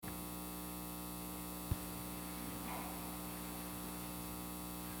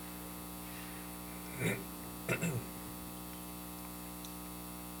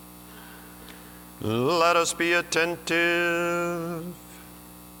Let us be attentive.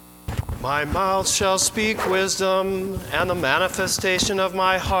 My mouth shall speak wisdom, and the manifestation of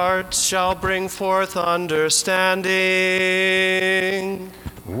my heart shall bring forth understanding.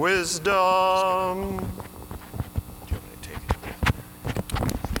 Wisdom.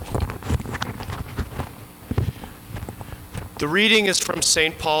 The reading is from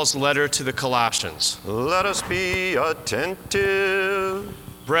St. Paul's letter to the Colossians. Let us be attentive.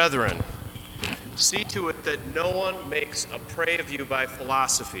 Brethren, see to it that no one makes a prey of you by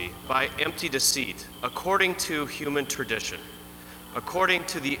philosophy, by empty deceit, according to human tradition, according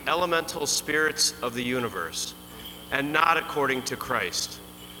to the elemental spirits of the universe, and not according to Christ.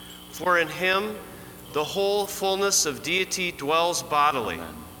 For in him the whole fullness of deity dwells bodily,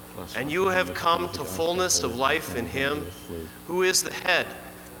 and you have come to fullness of life in him, who is the head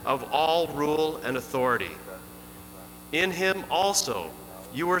of all rule and authority. In him also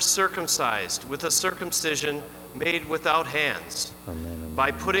you were circumcised with a circumcision made without hands, by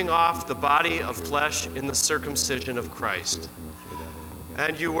putting off the body of flesh in the circumcision of Christ.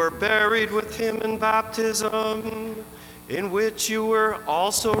 And you were buried with him in baptism, in which you were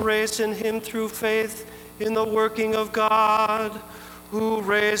also raised in him through faith in the working of God, who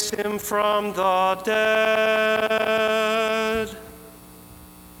raised him from the dead.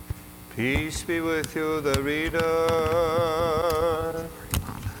 Peace be with you, the reader.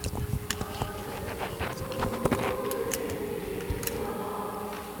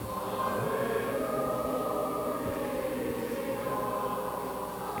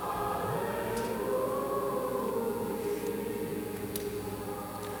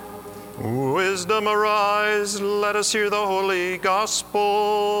 Wisdom, arise, let us hear the holy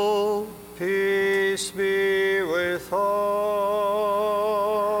gospel. Peace be with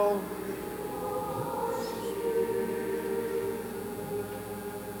all.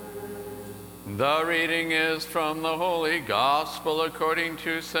 The reading is from the Holy Gospel according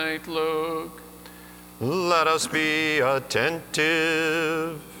to St. Luke. Let us be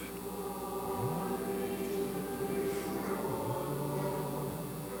attentive.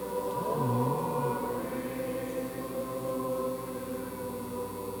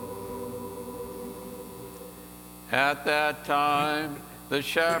 At that time, the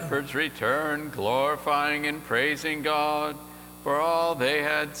shepherds returned, glorifying and praising God for all they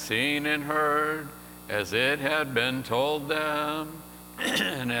had seen and heard, as it had been told them.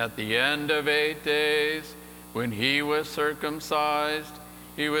 And at the end of 8 days, when he was circumcised,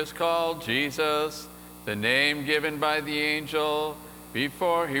 he was called Jesus, the name given by the angel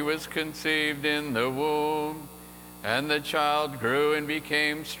before he was conceived in the womb. And the child grew and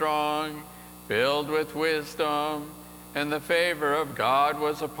became strong, filled with wisdom, and the favor of God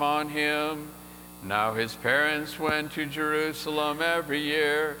was upon him. Now his parents went to Jerusalem every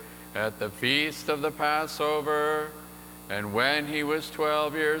year at the feast of the Passover. And when he was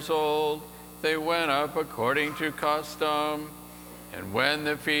 12 years old, they went up according to custom. And when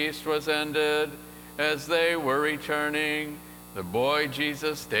the feast was ended, as they were returning, the boy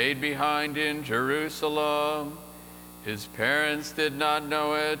Jesus stayed behind in Jerusalem. His parents did not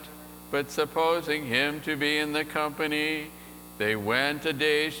know it, but supposing him to be in the company, they went a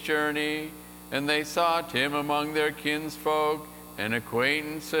day's journey, and they sought him among their kinsfolk and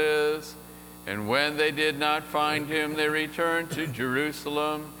acquaintances. And when they did not find him, they returned to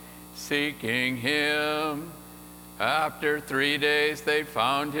Jerusalem, seeking him. After 3 days, they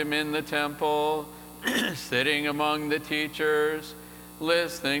found him in the temple, sitting among the teachers,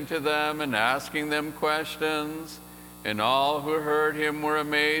 listening to them and asking them questions. And all who heard him were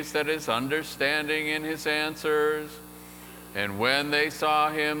amazed at his understanding and his answers. And when they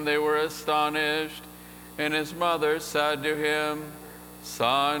saw him, they were astonished. And his mother said to him,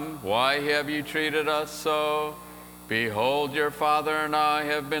 "Son, why have you treated us so? Behold, your father and I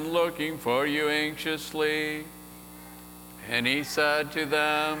have been looking for you anxiously." And he said to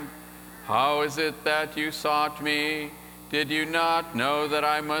them, "How is it that you sought me? Did you not know that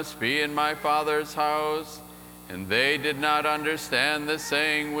I must be in my Father's house?" And they did not understand the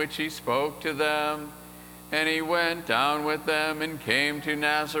saying which he spoke to them. And he went down with them and came to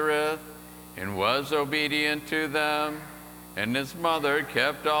Nazareth, and was obedient to them. And his mother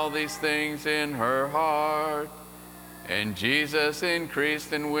kept all these things in her heart. And Jesus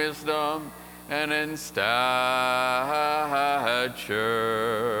increased in wisdom and in stature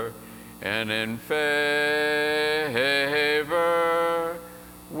and in favor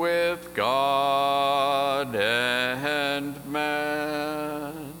with God and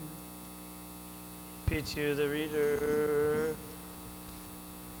man. Be to the reader.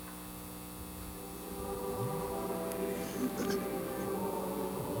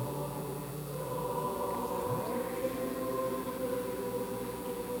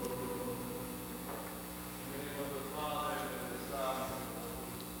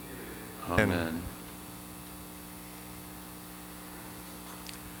 Amen.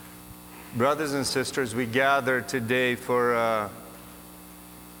 Brothers and sisters, we gather today for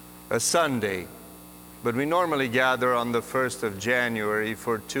a Sunday, but we normally gather on the 1st of January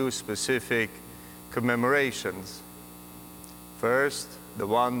for two specific commemorations. First, the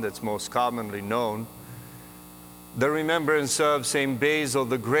one that's most commonly known, the remembrance of St. Basil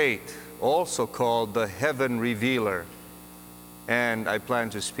the Great, also called the Heaven Revealer. And I plan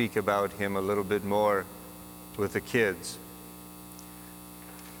to speak about him a little bit more with the kids.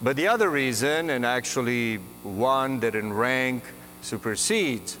 But the other reason, and actually one that in rank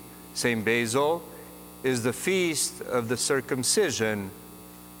supersedes St. Basil, is the feast of the circumcision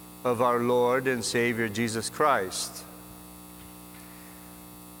of our Lord and Savior Jesus Christ.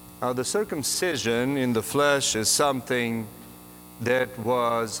 Now, the circumcision in the flesh is something that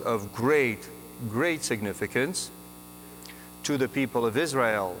was of great significance to the people of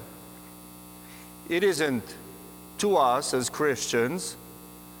Israel. It isn't to us as Christians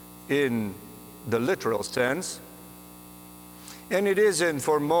in the literal sense, and it isn't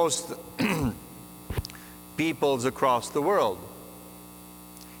for most peoples across the world.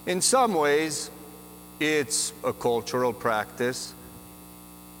 In some ways, it's a cultural practice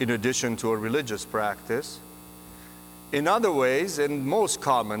in addition to a religious practice. In other ways, and most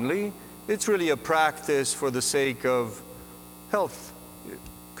commonly, it's really a practice for the sake of health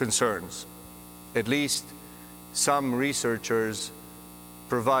concerns. At least some researchers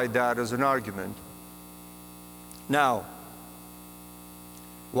provide that as an argument. Now,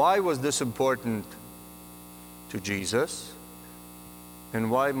 why was this important to Jesus?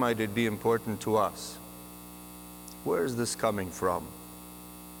 And why might it be important to us? Where is this coming from?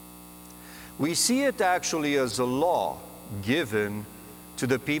 We see it actually as a law given to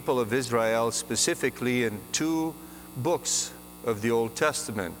the people of Israel, specifically in two books of the Old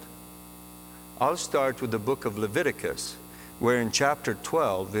Testament. I'll start with the book of Leviticus, where in chapter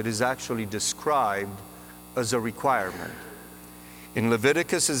 12 it is actually described as a requirement. In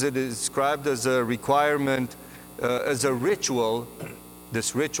Leviticus, it is described as a requirement, as a ritual,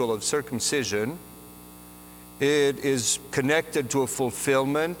 this ritual of circumcision. It is connected to a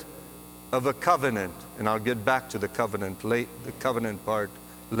fulfillment of a covenant, and I'll get back to the covenant part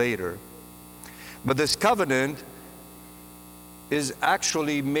later. But this covenant is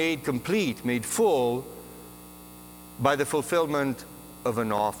actually made complete, made full, by the fulfillment of an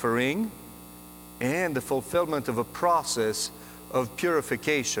offering and the fulfillment of a process of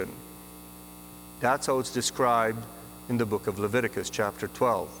purification. That's how it's described in the book of Leviticus, chapter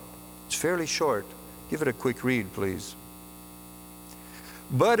 12. It's fairly short. Give it a quick read, please.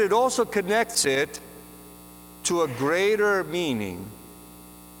 But it also connects it to a greater meaning,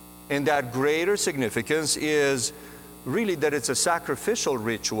 and that greater significance is really that it's a sacrificial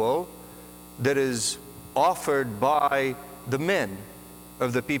ritual that is offered by the men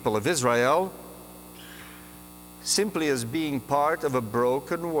of the people of Israel, simply as being part of a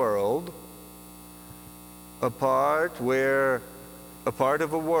broken world, a part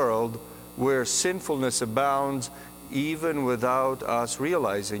of a world where sinfulness abounds even without us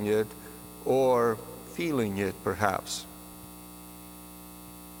realizing it or feeling it, perhaps.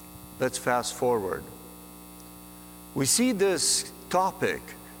 Let's fast forward. We see this topic,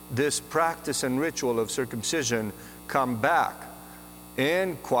 this practice and ritual of circumcision, come back,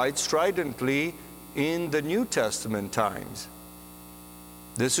 and quite stridently, in the New Testament times.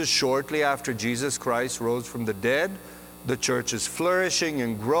 This is shortly after Jesus Christ rose from the dead. The church is flourishing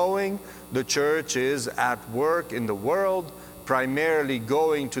and growing. The church is at work in the world, primarily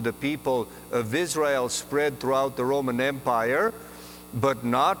going to the people of Israel spread throughout the Roman Empire, but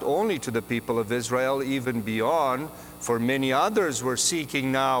not only to the people of Israel, even beyond, for many others were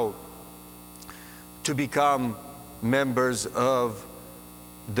seeking now to become members of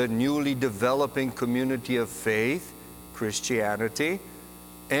the newly developing community of faith, Christianity,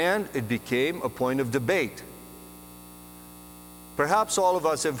 and it became a point of debate. Perhaps all of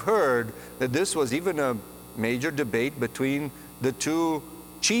us have heard that this was even a major debate between the two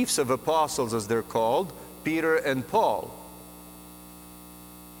chiefs of apostles, as they're called, Peter and Paul.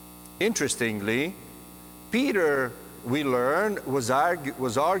 Interestingly, Peter, we learn, was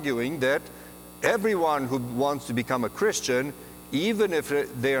arguing that everyone who wants to become a Christian, even if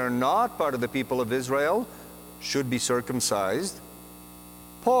they are not part of the people of Israel, should be circumcised.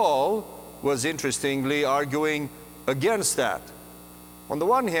 Paul was interestingly arguing against that. On the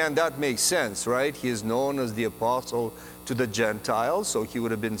one hand, that makes sense, right? He is known as the apostle to the Gentiles, so he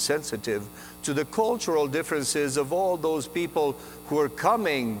would have been sensitive to the cultural differences of all those people who are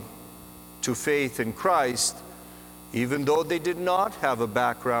coming to faith in Christ, even though they did not have a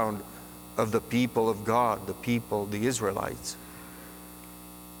background of the people of God, the Israelites.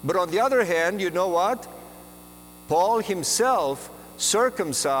 But on the other hand, you know what? Paul himself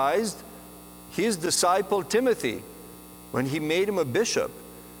circumcised his disciple Timothy when he made him a bishop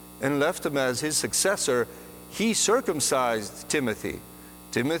and left him as his successor. He circumcised Timothy.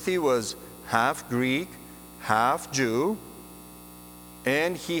 Timothy was half Greek, half Jew,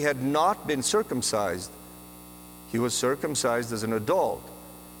 and he had not been circumcised. He was circumcised as an adult.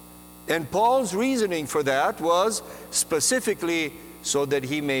 And Paul's reasoning for that was specifically so that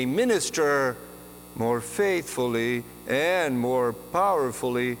he may minister more faithfully and more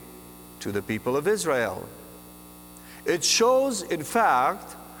powerfully to the people of Israel. It shows, in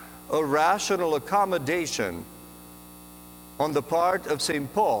fact, a rational accommodation on the part of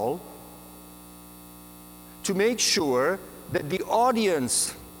St. Paul to make sure that the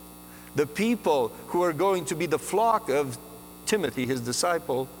audience, the people who are going to be the flock of Timothy, his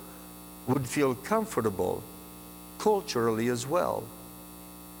disciple, would feel comfortable culturally as well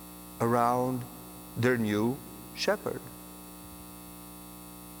around their new shepherd.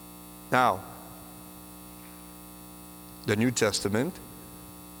 Now, the New Testament,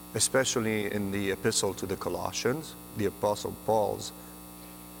 especially in the epistle to the Colossians, the Apostle Paul's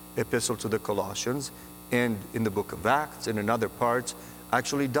epistle to the Colossians, and in the book of Acts and in other parts,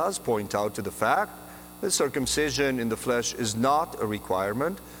 actually does point out to the fact that circumcision in the flesh is not a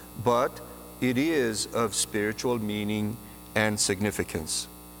requirement, but it is of spiritual meaning and significance.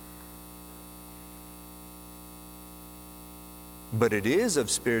 But it is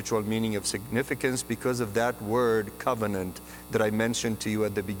of spiritual meaning of significance because of that word covenant that I mentioned to you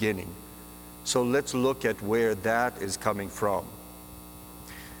at the beginning. So let's look at where that is coming from.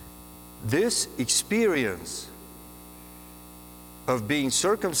 This experience of being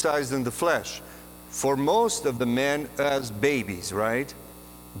circumcised in the flesh, for most of the men as babies, right?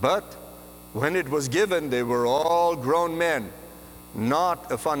 But when it was given, they were all grown men. Not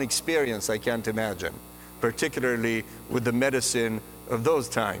a fun experience, I can't imagine, particularly with the medicine of those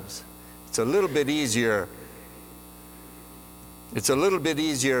times. It's a little bit easier. It's a little bit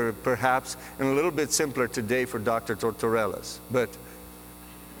easier, perhaps, and a little bit simpler today for Dr. Tortorellas. But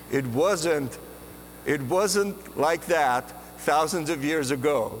it wasn't like that thousands of years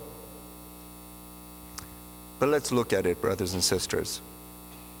ago. But let's look at it, brothers and sisters.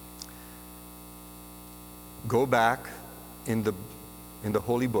 Go back in the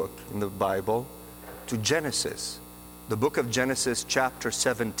Holy Book, in the Bible, to Genesis, the book of Genesis, chapter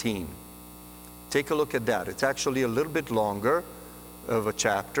 17. Take a look at that. It's actually a little bit longer of a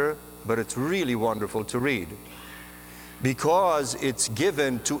chapter, but it's really wonderful to read because it's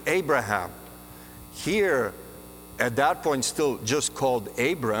given to Abraham. Here, at that point still just called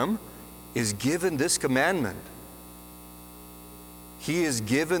Abram, is given this commandment. He is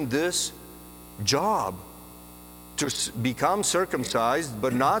given this job to become circumcised,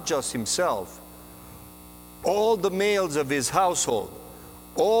 but not just himself. All the males of his household,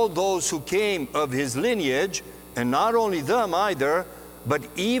 all those who came of his lineage, and not only them either, but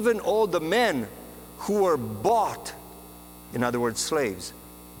even all the men who were bought, in other words, slaves,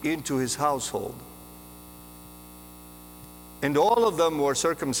 into his household. And all of them were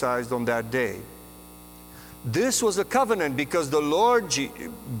circumcised on that day. This was a covenant because the Lord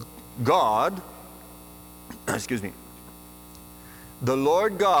God, the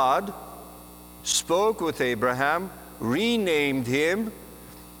Lord God spoke with Abraham, renamed him,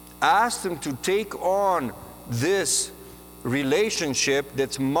 asked him to take on this relationship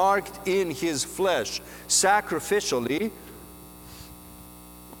that's marked in his flesh sacrificially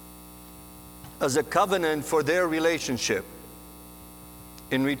as a covenant for their relationship.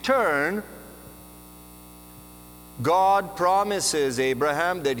 In return, God promises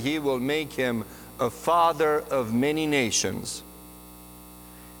Abraham that he will make him a father of many nations.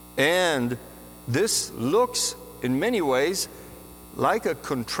 And this looks, in many ways, like a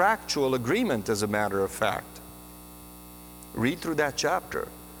contractual agreement, as a matter of fact. Read through that chapter.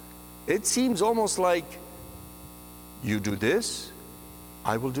 It seems almost like, you do this,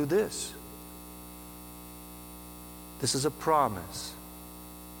 I will do this. This is a promise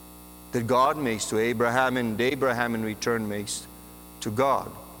that God makes to Abraham, and Abraham in return makes to God.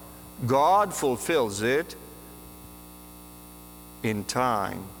 God fulfills it in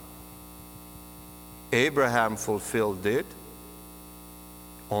time. Abraham fulfilled it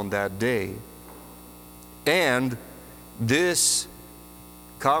on that day. And this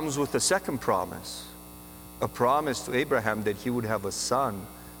comes with a second promise, a promise to Abraham that he would have a son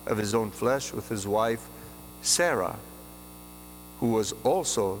of his own flesh with his wife Sarah, who was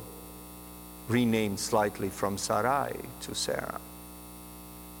also renamed slightly from Sarai to Sarah.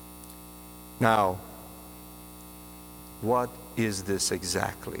 Now, what is this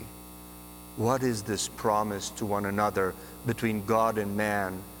exactly? What is this promise to one another between God and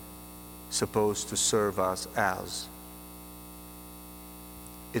man supposed to serve us as?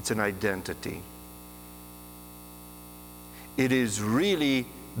 It's an identity. It is really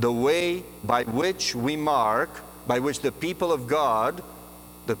the way by which we mark, by which the people of God,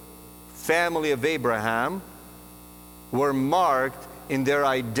 the family of Abraham, were marked in their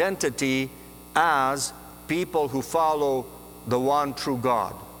identity as people who follow the one true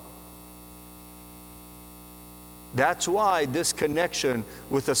God. That's why this connection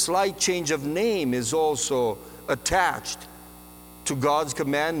with a slight change of name is also attached to God's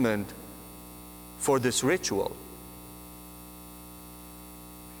commandment for this ritual.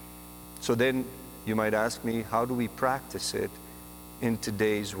 So then you might ask me, how do we practice it in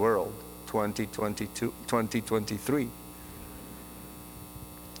today's world, 2023,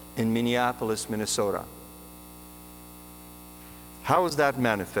 in Minneapolis, Minnesota? How is that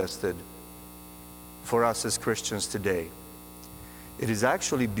manifested for us as Christians today? It is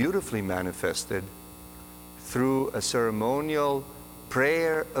actually beautifully manifested through a ceremonial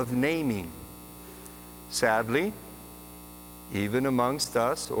prayer of naming. Sadly, even amongst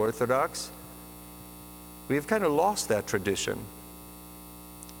us Orthodox, we've kind of lost that tradition.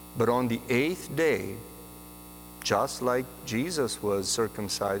 But on the 8th day, just like Jesus was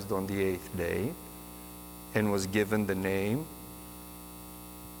circumcised on the 8th day and was given the name,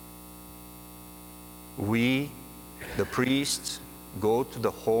 we, the priests, go to the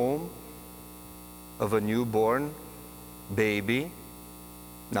home of a newborn baby,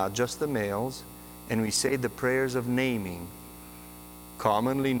 not just the males, and we say the prayers of naming,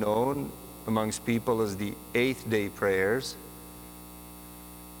 commonly known amongst people as the 8th day prayers.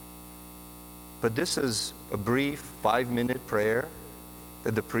 But this is a brief 5-minute prayer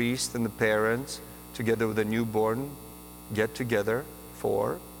that the priest and the parents, together with the newborn, get together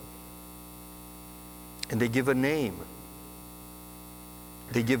for. And they give a name.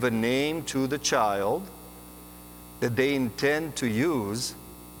 They give a name to the child that they intend to use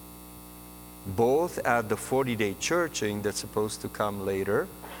both at the 40-day churching that's supposed to come later,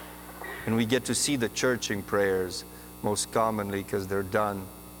 and we get to see the churching prayers most commonly because they're done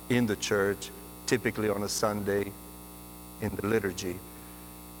in the church, typically on a Sunday in the liturgy.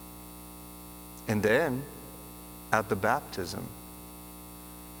 And then at the baptism.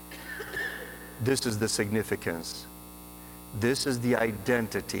 This is the significance. This is the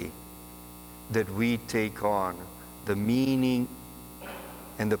identity that we take on, the meaning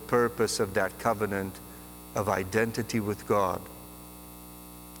and the purpose of that covenant of identity with God.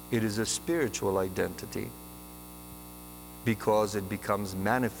 It is a spiritual identity because it becomes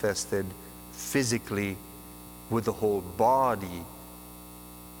manifested physically with the whole body,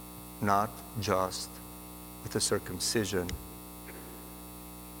 not just with the circumcision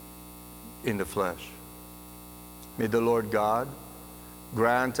in the flesh. May the Lord God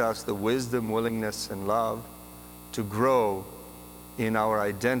grant us the wisdom, willingness, and love to grow in our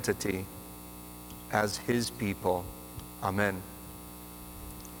identity as His people. Amen.